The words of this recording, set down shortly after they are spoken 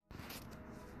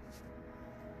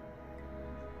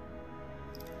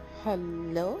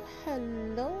Hello,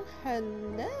 hello,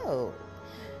 hello,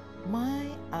 my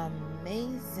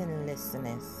amazing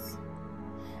listeners.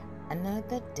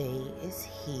 Another day is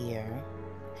here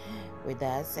with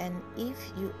us, and if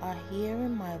you are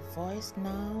hearing my voice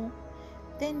now,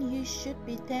 then you should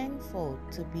be thankful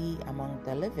to be among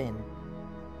the living.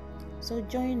 So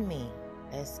join me.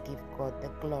 Let's give God the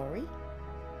glory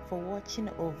for watching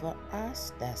over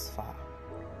us thus far.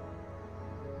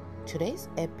 Today's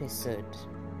episode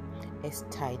is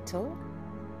titled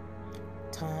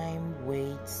Time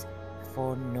Waits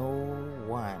for No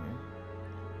One.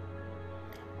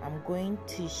 I'm going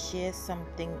to share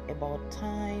something about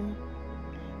time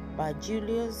by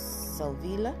Julius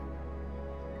Salvilla.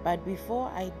 But before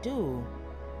I do,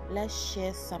 let's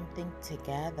share something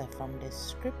together from the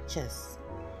scriptures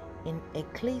in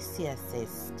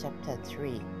Ecclesiastes chapter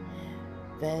 3,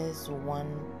 verse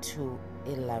 1 to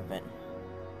 11.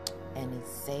 And it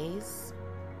says,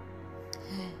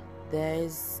 there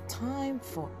is time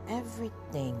for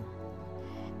everything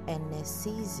and a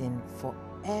season for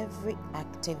every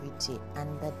activity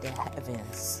under the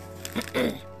heavens.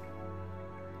 A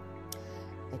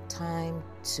time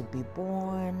to be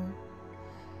born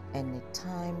and a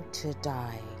time to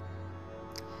die.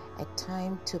 A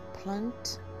time to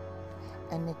plant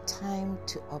and a time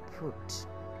to uproot.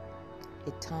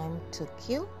 A time to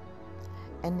kill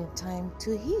and a time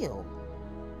to heal.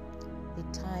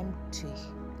 A time to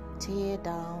tear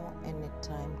down and a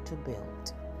time to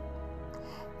build.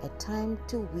 A time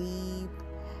to weep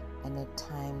and a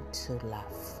time to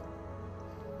laugh.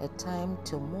 A time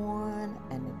to mourn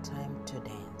and a time to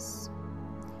dance.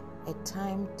 A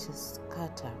time to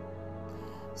scatter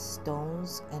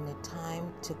stones and a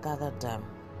time to gather them.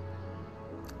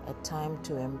 A time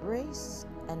to embrace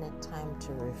and a time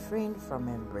to refrain from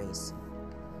embracing.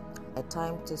 A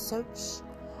time to search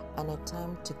and a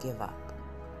time to give up.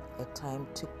 A time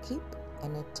to keep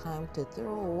and a time to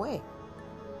throw away.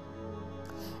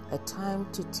 A time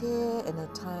to tear and a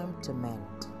time to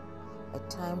mend. A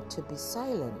time to be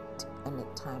silent and a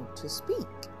time to speak.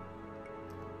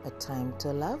 A time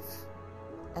to love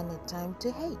and a time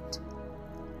to hate.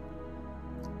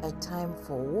 A time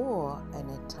for war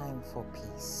and a time for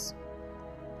peace.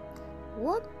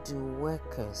 What do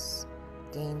workers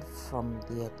gain from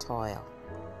their toil?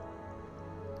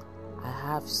 I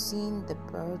have seen the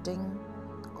burden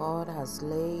God has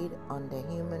laid on the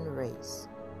human race.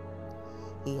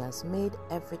 He has made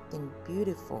everything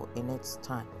beautiful in its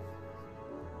time.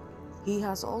 He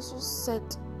has also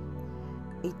set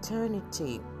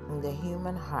eternity in the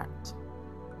human heart.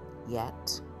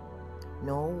 Yet,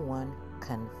 no one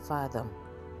can fathom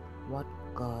what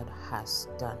God has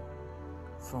done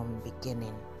from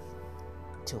beginning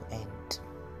to end.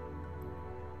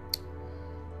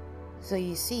 So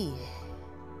you see,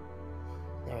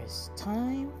 there is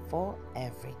time for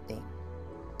everything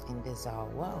in this our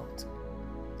world.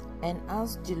 And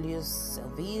as Julius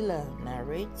Salvilla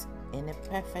narrates in a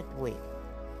perfect way,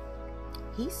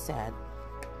 he said,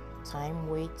 time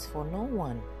waits for no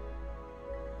one.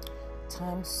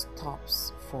 Time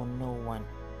stops for no one.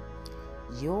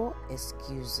 Your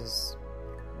excuses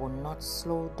will not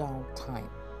slow down time.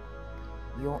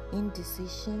 Your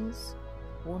indecisions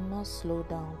will not slow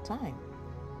down time.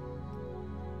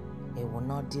 It will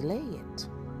not delay it.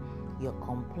 Your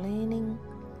complaining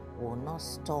will not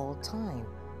stall time.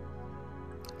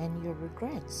 And your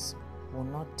regrets will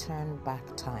not turn back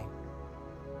time.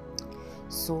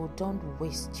 So don't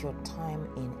waste your time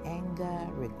in anger,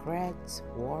 regrets,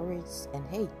 worries, and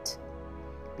hate,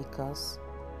 because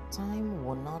time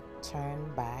will not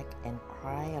turn back and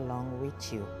cry along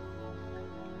with you.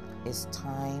 It's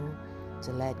time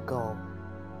to let go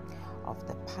of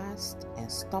the past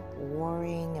and stop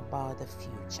worrying about the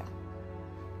future.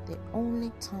 The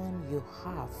only time you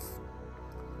have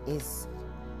is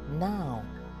now.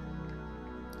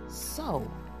 So,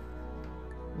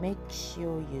 make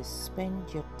sure you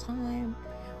spend your time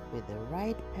with the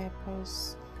right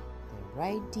purpose, the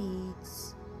right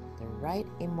deeds, the right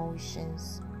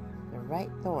emotions, the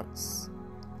right thoughts,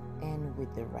 and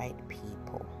with the right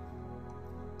people.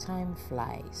 Time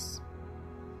flies.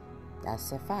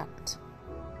 That's a fact.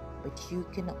 But you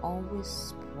can always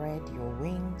spread your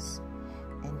wings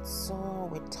and soar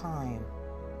with time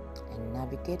and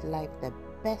navigate life the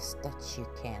best that you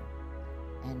can.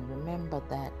 And remember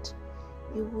that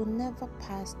you will never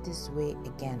pass this way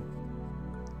again.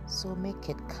 So make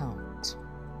it count.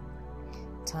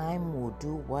 Time will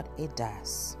do what it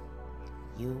does.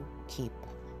 You keep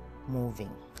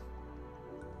moving.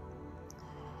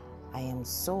 I am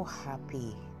so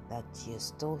happy that you're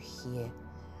still here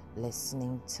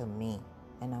listening to me,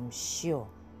 and I'm sure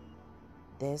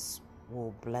this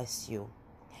will bless you.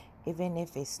 Even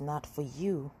if it's not for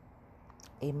you,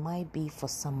 it might be for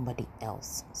somebody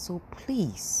else. So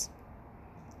please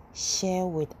share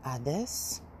with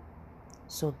others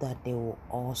so that they will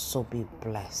also be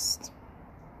blessed.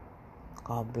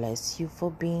 God bless you for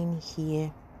being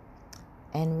here.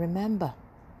 And remember,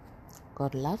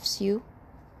 God loves you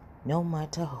no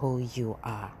matter who you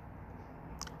are.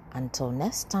 Until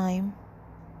next time,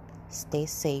 stay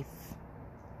safe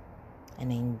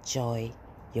and enjoy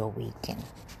your weekend.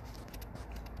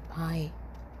 Bye.